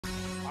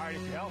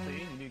right, if you're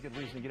healthy and you need a good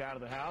reason to get out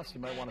of the house,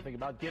 you might want to think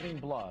about giving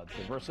blood.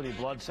 The Diversity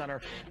Blood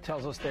Center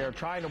tells us they're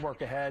trying to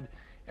work ahead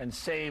and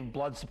save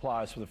blood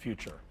supplies for the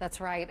future.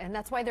 That's right, and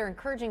that's why they're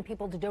encouraging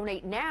people to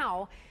donate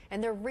now,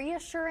 and they're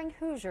reassuring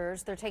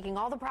Hoosiers they're taking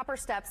all the proper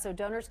steps so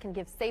donors can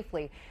give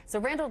safely. So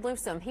Randall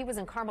Newsom, he was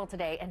in Carmel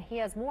today, and he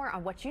has more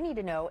on what you need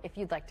to know if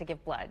you'd like to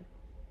give blood.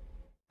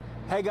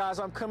 Hey guys,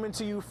 I'm coming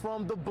to you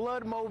from the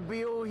Blood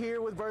Mobile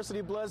here with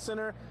Diversity Blood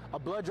Center. A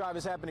blood drive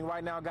is happening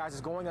right now, guys.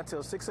 It's going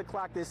until 6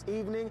 o'clock this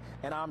evening,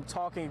 and I'm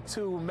talking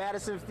to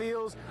Madison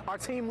Fields, our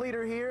team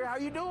leader here. How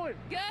you doing?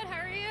 Good,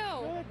 how are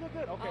you?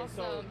 Good. Okay, awesome.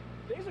 So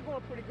things are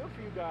going pretty good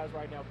for you guys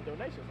right now for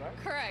donations, right?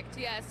 Correct,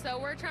 yes. So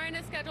we're trying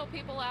to schedule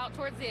people out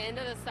towards the end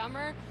of the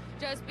summer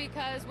just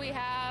because we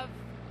have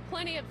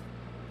plenty of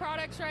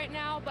products right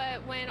now,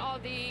 but when all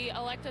the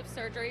elective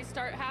surgeries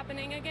start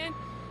happening again,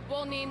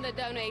 we'll need the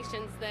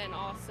donations then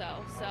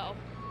also. So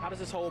how does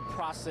this whole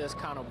process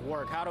kind of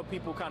work? How do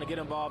people kind of get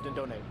involved and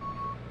donate?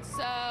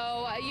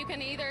 So you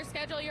can either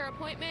schedule your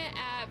appointment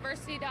at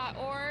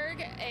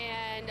versity.org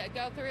and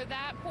go through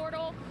that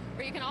portal,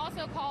 or you can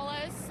also call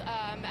us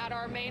at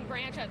our main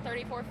branch at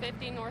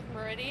 3450 North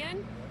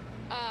Meridian,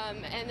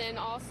 and then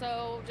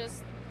also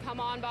just come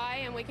on by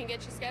and we can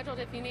get you scheduled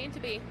if you need to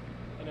be.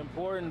 An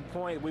important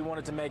point we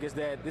wanted to make is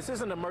that this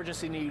is an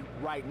emergency need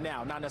right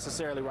now, not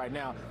necessarily right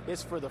now.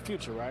 It's for the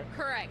future, right?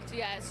 Correct,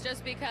 yes,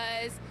 just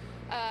because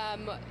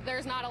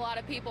there's not a lot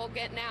of people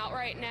getting out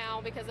right now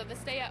because of the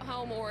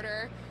stay-at-home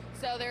order,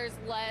 so there's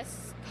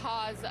less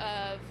cause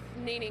of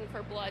needing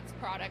for blood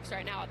products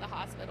right now at the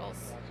hospitals.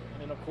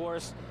 And of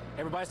course,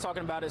 everybody's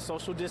talking about it,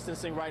 social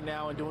distancing right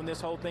now and doing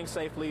this whole thing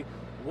safely.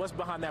 What's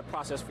behind that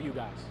process for you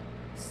guys?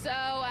 So,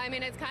 I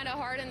mean, it's kind of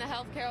hard in the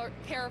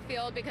healthcare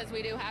field because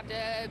we do have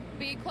to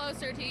be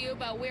closer to you,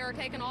 but we are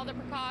taking all the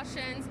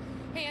precautions.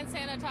 Hand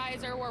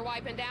sanitizer, we're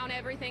wiping down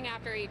everything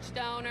after each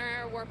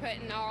donor. We're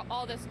putting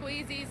all the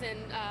squeezies in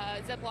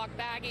Ziploc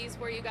baggies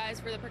for you guys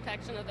for the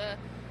protection of the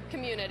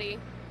community.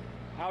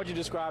 How would you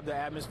describe the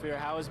atmosphere,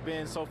 how it's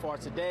been so far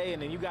today?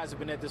 And then you guys have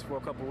been at this for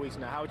a couple of weeks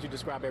now. How would you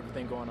describe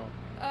everything going on?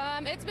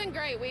 It's been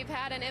great. We've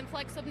had an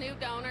influx of new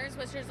donors,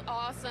 which is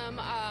awesome.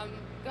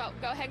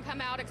 Go ahead and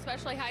come out,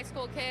 especially high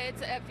school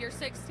kids. If you're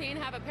 16,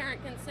 have a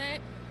parent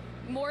consent.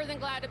 More than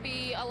glad to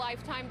be a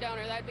lifetime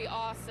donor. That'd be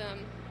awesome.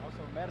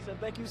 Awesome, Madison,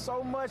 thank you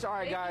so much. All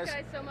right, guys.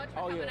 Thank you guys so much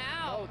for coming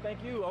out. Oh,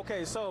 thank you.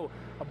 Okay, so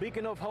a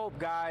beacon of hope,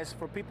 guys,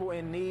 for people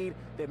in need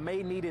that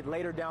may need it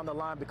later down the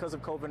line because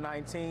of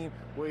COVID-19.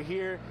 We're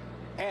here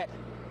at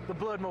the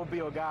Blood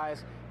Mobile,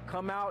 guys.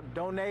 Come out,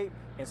 donate,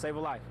 and save a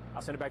life.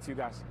 I'll send it back to you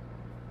guys.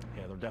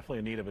 Yeah, they're definitely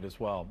in need of it as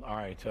well. All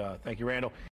right, thank you, Randall.